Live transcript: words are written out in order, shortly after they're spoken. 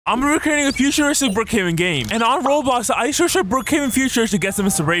I'm recreating a futuristic Brookhaven game. And on Roblox, I searched up Brookhaven Futures to get some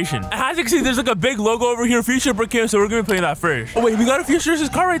inspiration. And as you can see, there's like a big logo over here, Future Brookhaven, so we're gonna be playing that first. Oh wait, we got a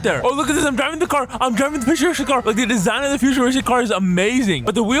futuristic car right there. Oh, look at this, I'm driving the car. I'm driving the futuristic car. Like the design of the futuristic car is amazing.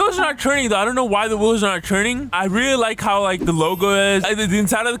 But the wheels are not turning though. I don't know why the wheels are not turning. I really like how like the logo is. The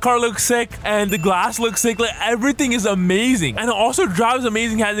inside of the car looks sick and the glass looks sick. Like everything is amazing. And it also drives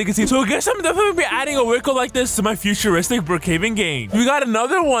amazing as you can see. So I guess I'm definitely be adding a vehicle like this to my futuristic Brookhaven game. We got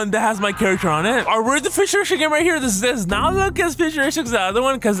another one that has my character on it. Or where's the futuristic game right here? This does not look as futuristic as the other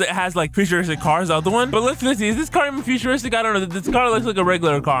one because it has like futuristic cars, the other one. But let's see, is this car even futuristic? I don't know. This car looks like a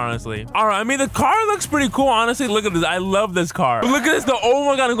regular car, honestly. All right, I mean, the car looks pretty cool, honestly. Look at this. I love this car. But look at this though. Oh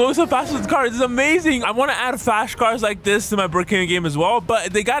my God, I'm going so fast with this car. This is amazing. I want to add fast cars like this to my Brookhaven game as well,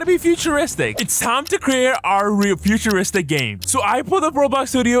 but they got to be futuristic. It's time to create our real futuristic game. So I pulled up Roblox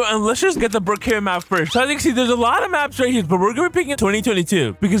Studio and let's just get the Brookhaven map first. So as you can see, there's a lot of maps right here, but we're going to be picking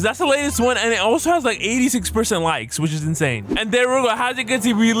 2022 because that's the latest one and it also has like 86% likes, which is insane. And there we go. As you can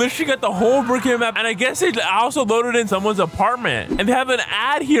see, we literally got the whole Brookhaven map, and I guess they also loaded in someone's apartment, and they have an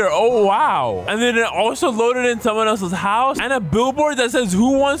ad here. Oh wow. And then it also loaded in someone else's house and a billboard that says,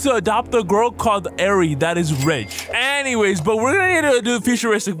 who wants to adopt a girl called Ari that is rich? Anyways, but we're gonna need to do the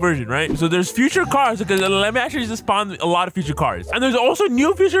futuristic version, right? So there's future cars, because let me actually just spawn a lot of future cars, and there's also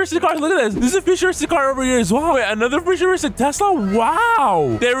new futuristic cars. Look at this. This is a futuristic car over here as well. Wait, another futuristic Tesla.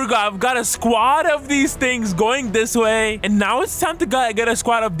 Wow. There we go. I've got a squad of these things going this way, and now it's time to get a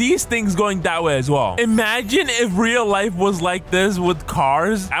squad of these things going that way as well. Imagine if real life was like this with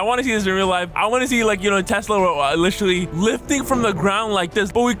cars. I want to see this in real life. I want to see, like, you know, Tesla literally lifting from the ground like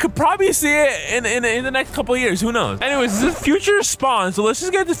this, but we could probably see it in the next couple of years. Who knows? Anyways, this is future spawn, so let's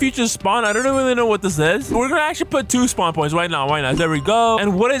just get the future spawn. I don't really know what this is. We're gonna actually put 2 spawn points right now. Why not? There we go.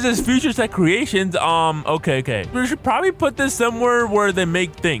 And what is this? Future Tech Creations. Okay. We should probably put this somewhere where they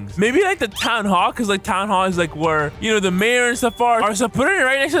make things. Maybe like the town hall, because like town hall is like where, you know, the mayor and stuff are. Or so put it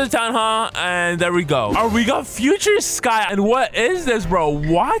right next to the town hall, and there we go. Or we got Future Sky. And what is this, bro?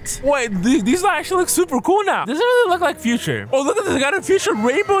 What? Wait, these actually look super cool now. This doesn't really look like future. Oh, look at this. I got a future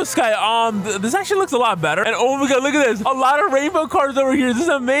rainbow sky. This actually looks a lot better. And oh my God, look at this. A lot of rainbow cars over here. This is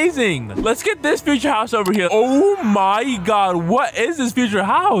amazing. Let's get this future house over here. Oh my God, what is this future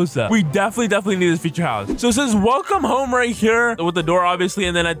house? We definitely need this future house. So it says welcome home right here with the door, obviously.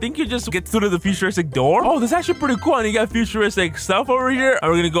 And then I think you just get through to the futuristic door. Oh, this is actually pretty cool. And you got futuristic stuff over here.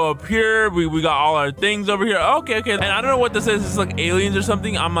 And we're gonna go up here. We got all our things over here. Okay. And I don't know what this is. It's like aliens or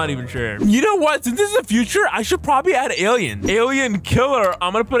something. I'm not even sure. You know what? Since this is the future, I should probably add alien killer.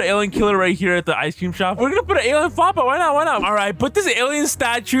 I'm gonna put an alien killer right here at the ice cream shop. We're gonna put an alien floppa. Why not? All right, put this alien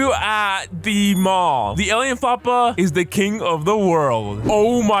statue at the mall. The alien floppa is the king of the world.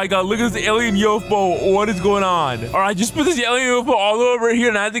 Oh my God, look at this alien UFO. What is going on? All right, just put this alien UFO all over here.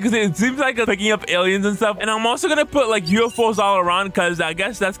 And as you can see, it seems like it's picking up aliens and stuff. And I'm also gonna put like UFOs all around because I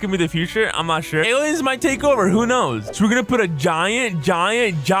guess that's gonna be the future. I'm not sure. Aliens might take over. Who knows? So we're gonna put a giant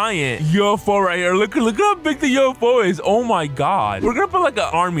UFO right here. Look how big the UFO is. Oh my God. We're gonna put like an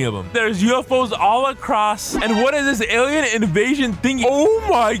army of them. There's UFOs all across. And what is this alien invasion thingy? Oh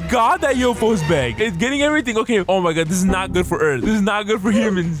my God, that UFO is big. It's getting everything. Okay. Oh my God, this is not good for Earth. This is not good for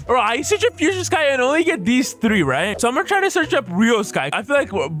humans. All right, I search up Future Sky and only get these 3, right? So I'm gonna try to search up Real Sky. I feel like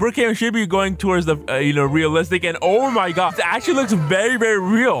Brookhaven should be going towards the realistic. And oh my God, this actually looks very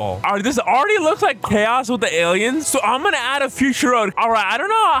real. All right, this already looks like chaos with the aliens. So I'm gonna add a future road. All right, I don't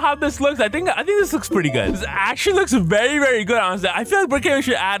know how this looks. I think this looks pretty good. This actually looks very good, honestly. I feel like Brookhaven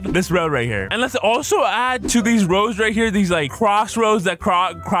should add this road right here. And let's also add to these roads right here, these like crossroads that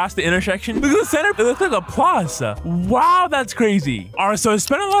cross the intersection. Look at the center. It looks like a plus. Wow, that's crazy. All right, so I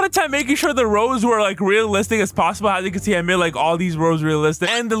spent a lot of time making sure the roads were like realistic as possible. As you can see, I made like all these roads realistic.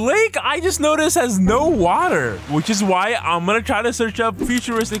 And the lake, I just noticed, has no water, which is why I'm gonna try to search up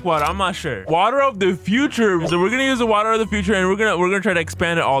futuristic water. I'm not sure. Water of the future. So we're gonna use the water of the future, and we're gonna try to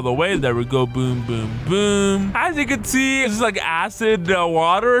expand it all the way. There we go. Boom. As you can see, it's like acid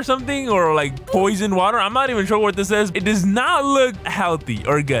water or something, or like poison water. I'm not even sure what this is. It does not look healthy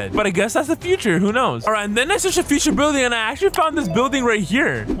or good, but I guess that's the future. Who knows? All right, and then I searched a future building, and I actually found this building right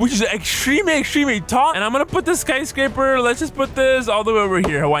here, which is extremely tall. And I'm gonna put this skyscraper. Let's just put this all the way over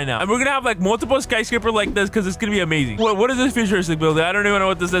here. Why not? And we're gonna have like multiple skyscrapers like this because it's gonna be amazing. What is this futuristic building? I don't even know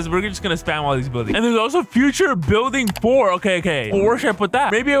what this is. We're just gonna spam all these buildings. And there's also future building 4. Okay. Well, where should I put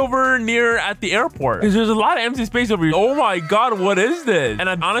that? Maybe over near at the airport, because there's a lot of empty space over here. Oh my God, what is this? And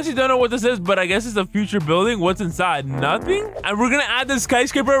I honestly don't know what this is, but I guess it's a future building. What's inside? Nothing. And we're gonna add this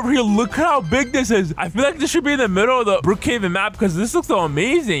skyscraper over here. Look how big this is. I feel like this should be in the middle of the Brookhaven map because this looks so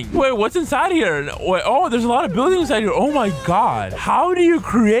amazing. Wait, what's inside here? Wait, oh, there's a lot of buildings inside here. Oh my God. How do you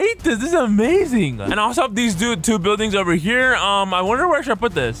create this? This is amazing. And I also have these two buildings over here. I wonder where I should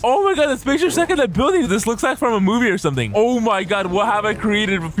put this. Oh my god, the spaceship second that building. This looks like from a movie or something. Oh my god, what have I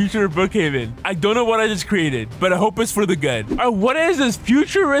created for future Brookhaven? I don't know what I just created, but I hope it's for the good. All right, what is this?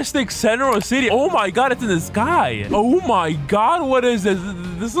 Futuristic Central City. Oh my god, it's in the sky. Oh my god, what is this?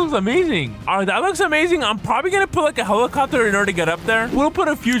 This looks amazing. All right, that looks amazing. I'm probably gonna put like a helicopter in order to get up there. We'll put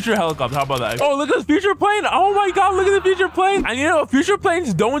a future helicopter. How about that? Oh, look at this future plane. Oh my god, look at the future plane. And you know, future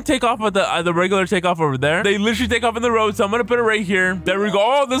planes don't take off at the regular takeoff over there. They literally take off in the road. So I'm gonna put it right here. There we go.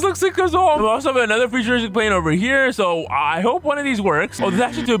 Oh, this looks sick as well. We also have another futuristic plane over here. So I hope one of these works. Oh, this is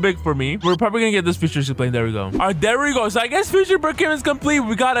actually too big for me. We're probably gonna get this futuristic plane. There we go. All right, there we go. So I guess future Brookhaven is complete.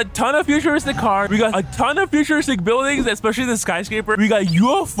 We got a ton of futuristic cars. We got a ton of futuristic buildings, especially the skyscraper. We got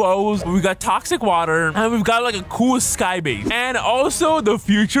UFOs. We got toxic water. And we've got like a cool sky base. And also the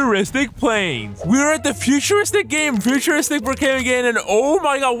futuristic planes. We're at the futuristic game, futuristic Brookhaven game. And oh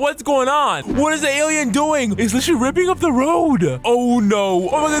my god, what's going on? What is the alien doing? It's literally ripping up the road. Oh no.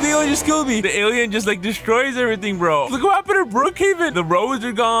 Oh my god, the alien just killed me. The alien just like destroys everything, bro. Look what happened to Brookhaven. The roads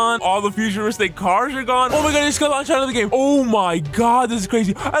are gone. All the futuristic cars are gone. Oh my god, I just got launched out of the game. Oh my god, this is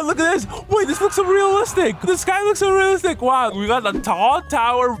crazy. And look at this. Wait, this looks so realistic. The sky looks so realistic. Wow. We got a tall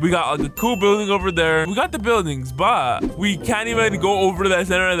tower. We got like a cool building over there. We got the buildings, but we can't even go over to the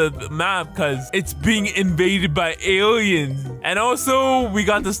center of the map because it's being invaded by aliens. And also, we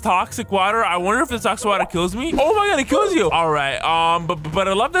got this toxic water. I wonder if this toxic water kills me. Oh my god, it kills you. All right. But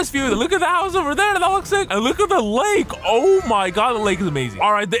I love this view. Look at the house over there. That looks sick. And look at the lake. Oh my god, the lake is amazing.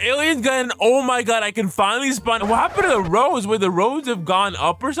 All right, the alien's gone. Oh my god, I can finally spawn. What happened to the roads? Where the roads have gone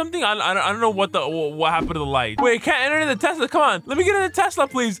up or something? I don't know what happened to the light. Wait, I can't enter in the Tesla. Come on, let me get in the Tesla,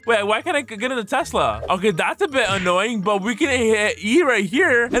 please. Wait, why can't I get in the Tesla? Okay, that's a bit annoying, but we can hit E right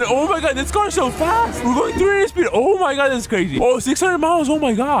here. And oh my god, it's going so fast. We're going 300 speed. Oh my god, that's crazy. Oh, 600 miles. Oh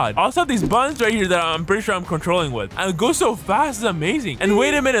my god. I also have these buttons right here that I'm pretty sure I'm controlling with. And it goes so fast. It's amazing. And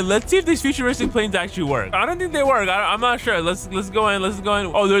wait a minute. Let's see if these futuristic planes actually work. I don't think they work. I'm not sure. Let's go in. Let's go in.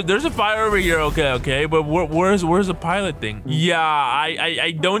 Oh, there's a fire over here. Okay. But where's the pilot thing? Yeah,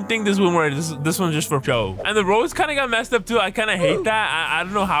 I don't think this one works. This one's just for show. And the roads kind of got messed up too. I kind of hate that. I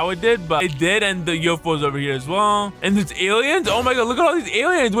don't know how it did, but it did. And the UFOs over here as well. And there's aliens. Oh my god, look at all these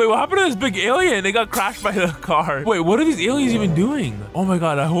aliens. Wait, what happened to this big alien? They got crashed by the car. Wait, what are these aliens even doing? Oh my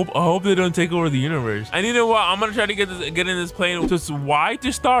god, I hope they don't take over the universe. And you know what? I'm gonna try to get in this plane. So it's Y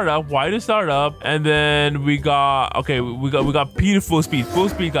to start up, and then we got P to full speed,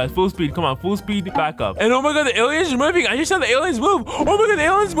 guys, full speed. Come on, full speed, back up. And oh my god, the aliens are moving. I just saw the aliens move. Oh my god, the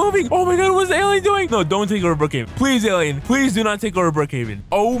aliens moving. Oh my god, what's the alien doing? No, don't take over Brookhaven, please, alien. Please do not take over Brookhaven.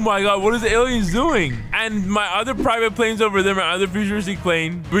 Oh my god, what is the aliens doing? And my other private planes over there, my other futuristic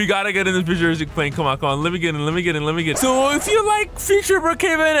plane. We gotta get in this futuristic plane. Come on, let me get in. So if you like future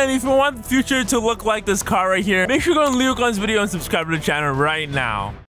Brookhaven and if you want the future to look like this car right here, make sure you go and leave a comment video and subscribe to the channel right now.